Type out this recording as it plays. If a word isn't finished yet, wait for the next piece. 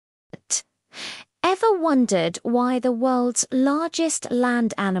Ever wondered why the world's largest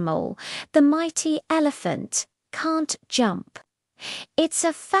land animal, the mighty elephant, can't jump? It's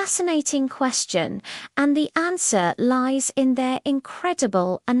a fascinating question, and the answer lies in their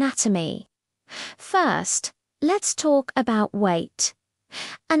incredible anatomy. First, let's talk about weight.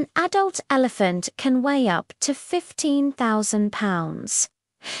 An adult elephant can weigh up to 15,000 pounds.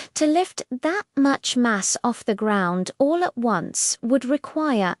 To lift that much mass off the ground all at once would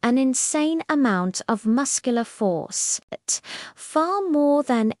require an insane amount of muscular force, far more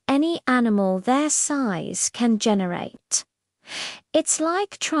than any animal their size can generate. It's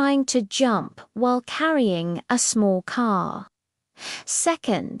like trying to jump while carrying a small car.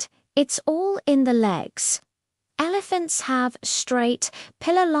 Second, it's all in the legs. Elephants have straight,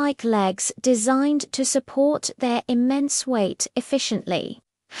 pillar-like legs designed to support their immense weight efficiently.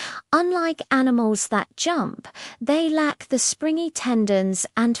 Unlike animals that jump, they lack the springy tendons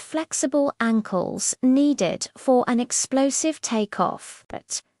and flexible ankles needed for an explosive takeoff.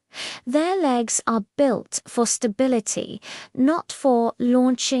 Their legs are built for stability, not for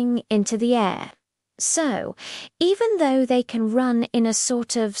launching into the air. So, even though they can run in a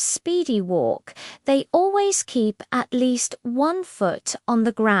sort of speedy walk, they always keep at least 1 foot on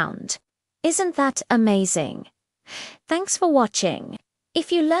the ground. Isn't that amazing? Thanks for watching. If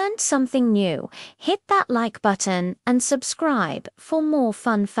you learned something new, hit that like button and subscribe for more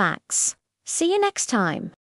fun facts. See you next time.